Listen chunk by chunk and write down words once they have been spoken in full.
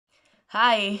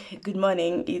Hi, good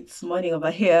morning. It's morning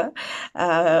over here.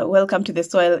 Welcome to the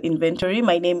soil inventory.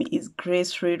 My name is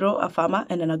Grace Riro, a farmer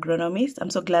and an agronomist. I'm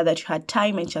so glad that you had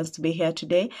time and chance to be here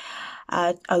today.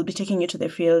 I'll be taking you to the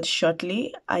field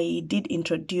shortly. I did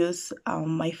introduce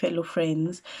my fellow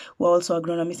friends who are also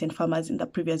agronomists and farmers in the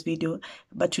previous video,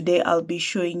 but today I'll be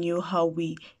showing you how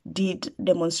we did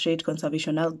demonstrate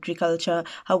conservation agriculture,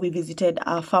 how we visited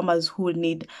our farmers who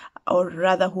need, or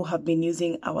rather who have been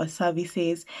using our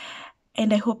services.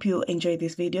 And I hope you enjoy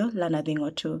this video, learn a thing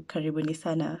or two. Karibuni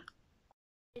sana.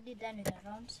 Already done with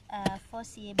around 4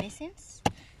 CA basins.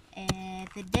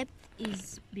 The depth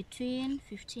is between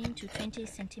 15 to 20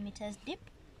 centimeters deep,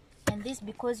 and this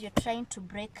because you're trying to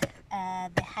break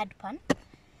the hard pan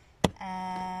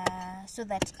so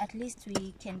that at least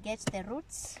we can get the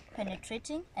roots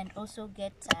penetrating and also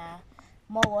get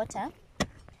more water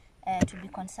to be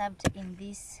conserved in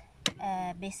these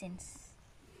basins.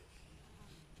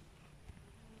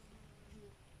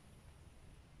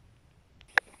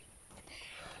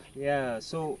 Yeah,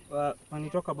 so when you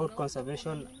talk about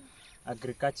conservation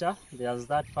agriculture, there's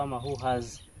that farmer who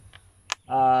has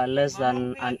less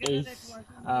than an eighth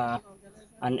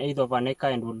of an acre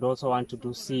and would also want to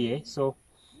do CA. So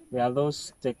there are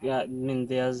those,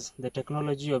 there's the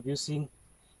technology of using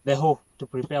the hoe to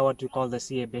prepare what we call the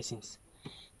CA basins.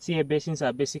 CA basins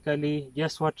are basically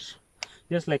just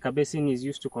like a basin is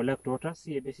used to collect water.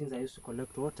 CA basins are used to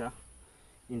collect water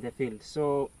in the field.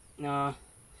 So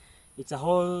it's a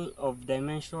hole of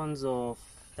dimensions of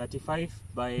 35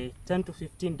 by 10 to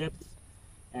 15 depth,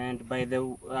 and by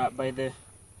the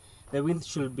width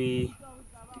should be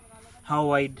how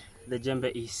wide the jembe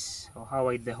is, or how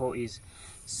wide the hole is.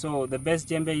 So the best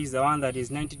jembe is the one that is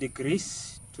 90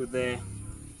 degrees to the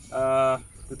to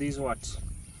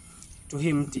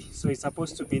himti. So it's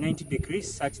supposed to be 90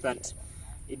 degrees such that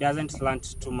it doesn't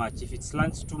slant too much. If it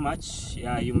slants too much,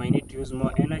 you might need to use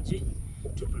more energy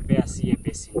to prepare CA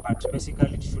basin, but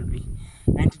basically it should be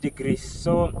 90 degrees.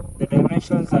 So the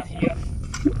dimensions are here.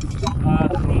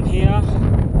 From here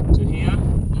to here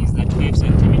is 35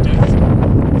 centimeters.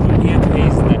 From here to here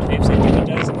is 35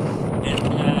 centimeters.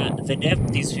 And the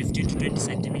depth is 15 to 20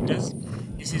 centimeters.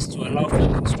 This is to allow for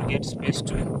roots to get space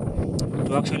to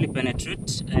actually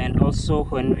penetrate. And also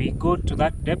when we go to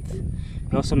that depth,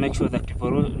 we also make sure that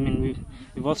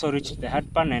we've also reached the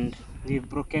hard pan and we've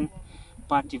broken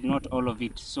part, if not all of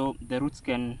it, so the roots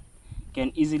can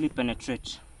easily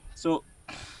penetrate. So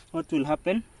what will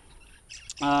happen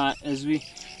as we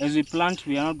plant,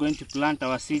 we are not going to plant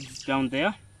our seeds down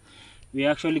there. We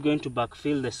are actually going to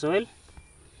backfill the soil.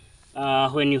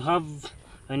 When you have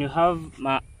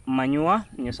manure,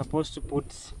 you're supposed to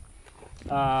put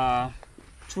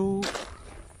two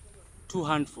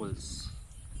handfuls,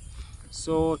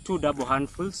 so 2 double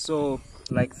handfuls. So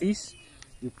like this,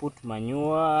 you put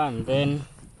manure and then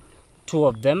 2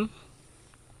 of them.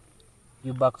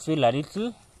 You backfill a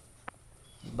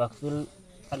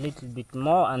little bit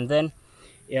more, and then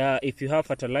if you have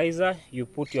fertilizer, you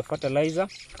put your fertilizer,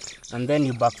 and then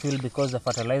you backfill, because the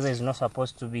fertilizer is not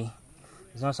supposed to be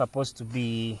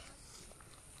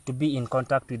in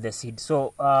contact with the seed.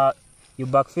 So you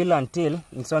backfill until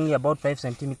it's only about 5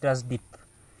 centimeters deep.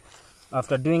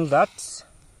 After doing that,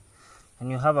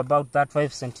 and you have about that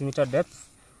 5 centimeter depth,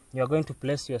 you are going to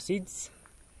place your seeds.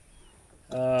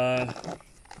 One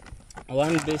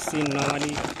basin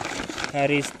normally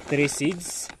carries 3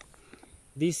 seeds.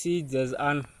 These seeds, as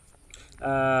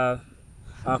our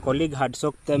colleague had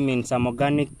soaked them in some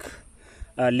organic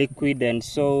liquid, and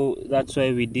so that's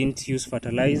why we didn't use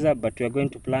fertilizer, but we are going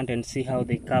to plant and see how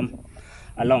they come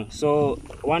along. So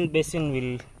one basin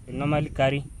will normally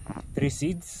carry 3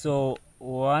 seeds. So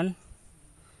one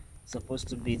supposed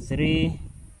to be 3,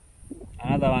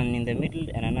 another one in the middle,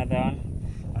 and another one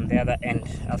on the other end.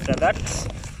 After that,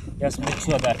 just make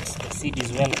sure that the seed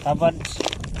is well covered.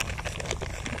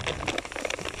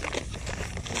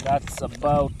 That's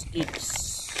about it.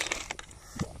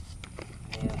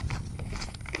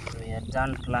 We are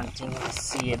done planting the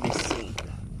CA basin.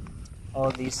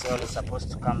 All this soil is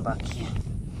supposed to come back here.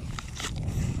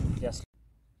 Just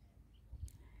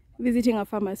Visiting a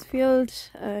farmer's field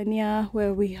near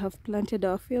where we have planted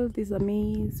our field. This is a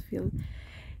maize field.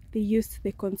 They used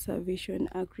the conservation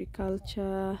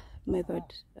agriculture method,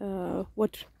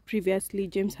 what previously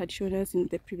James had shown us in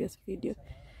the previous video.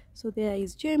 So there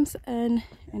is James and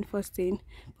Faustin.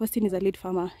 Faustin is a lead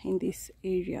farmer in this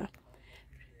area.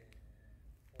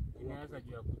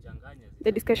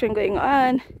 The discussion going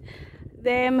on,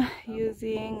 them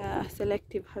using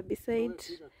selective herbicide.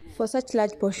 For such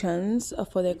large portions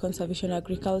for the conservation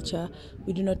agriculture,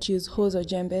 we do not use hoes or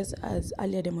jembes as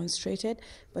earlier demonstrated,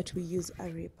 but we use a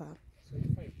reaper.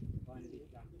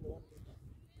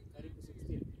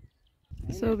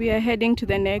 So we are heading to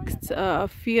the next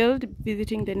field,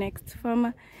 visiting the next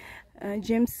farmer.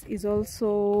 James is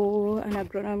also an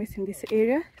agronomist in this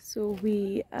area, so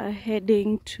we are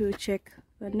heading to check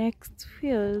the next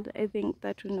field. I think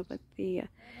that one over there.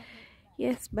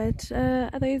 Yes, but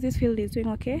otherwise this field is doing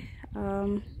okay.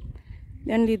 The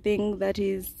only thing that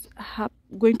is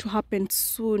going to happen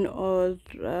soon, or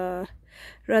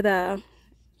rather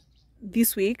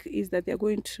this week, is that they're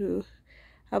going to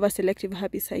have a selective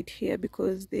herbicide here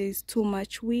because there is too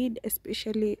much weed,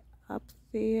 especially up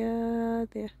there.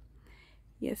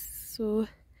 Yes, so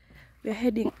we're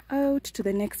heading out to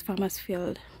the next farmer's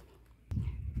field.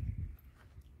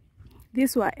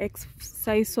 These were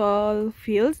ex-sisal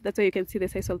fields, that's why you can see the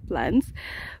sisal plants,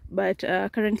 but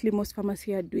currently most farmers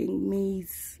here are doing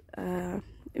maize.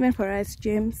 Even for us,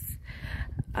 James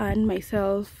and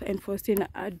myself and Faustina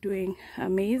are doing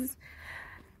maize.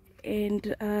 And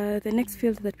the next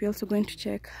field that we're also going to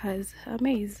check has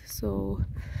maize, so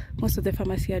most of the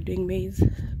farmers here are doing maize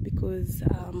because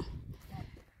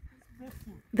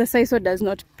the sisal does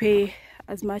not pay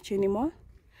as much anymore,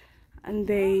 and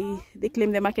they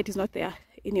claim the market is not there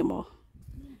anymore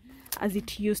as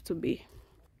it used to be.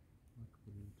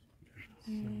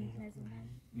 Do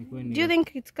you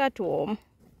think it's cutworm?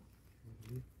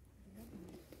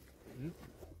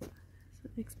 So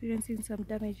experiencing some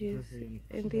damages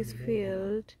in this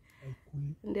field,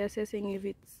 and they're assessing if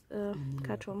it's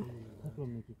cutworm.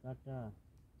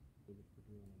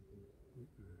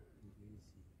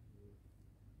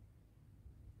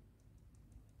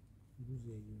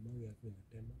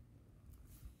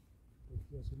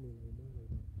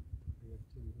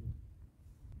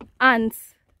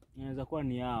 Ants. Inaweza kuwa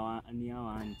ni hawa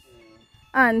ants.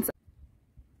 Ants.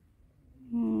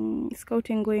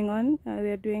 Scouting going on.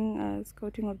 They're doing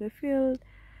scouting of the field.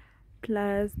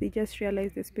 Plus, they just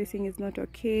realized the spacing is not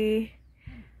okay.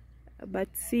 But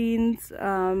since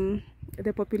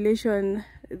the population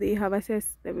they have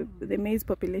assessed, the maize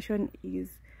population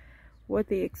is what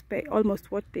they expect,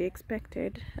 almost what they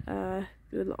expected,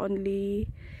 will only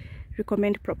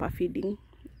recommend proper feeding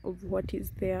of what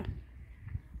is there.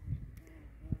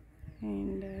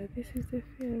 And this is the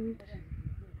field.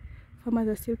 Farmers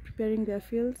are still preparing their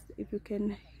fields. If you can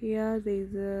hear, there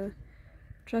is a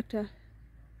tractor,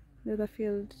 the other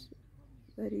field,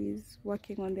 that is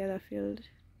working on the other field.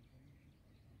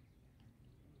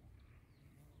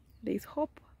 There is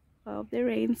hope of the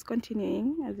rains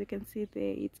continuing. As you can see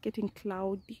there, it's getting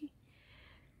cloudy,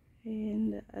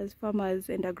 and as farmers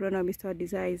and agronomists, our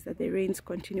desire is that the rains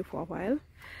continue for a while.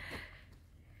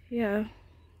 Yeah,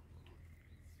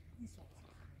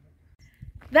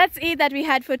 that's it that we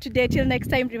had for today. Till next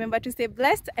time, remember to stay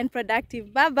blessed and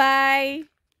productive. Bye bye.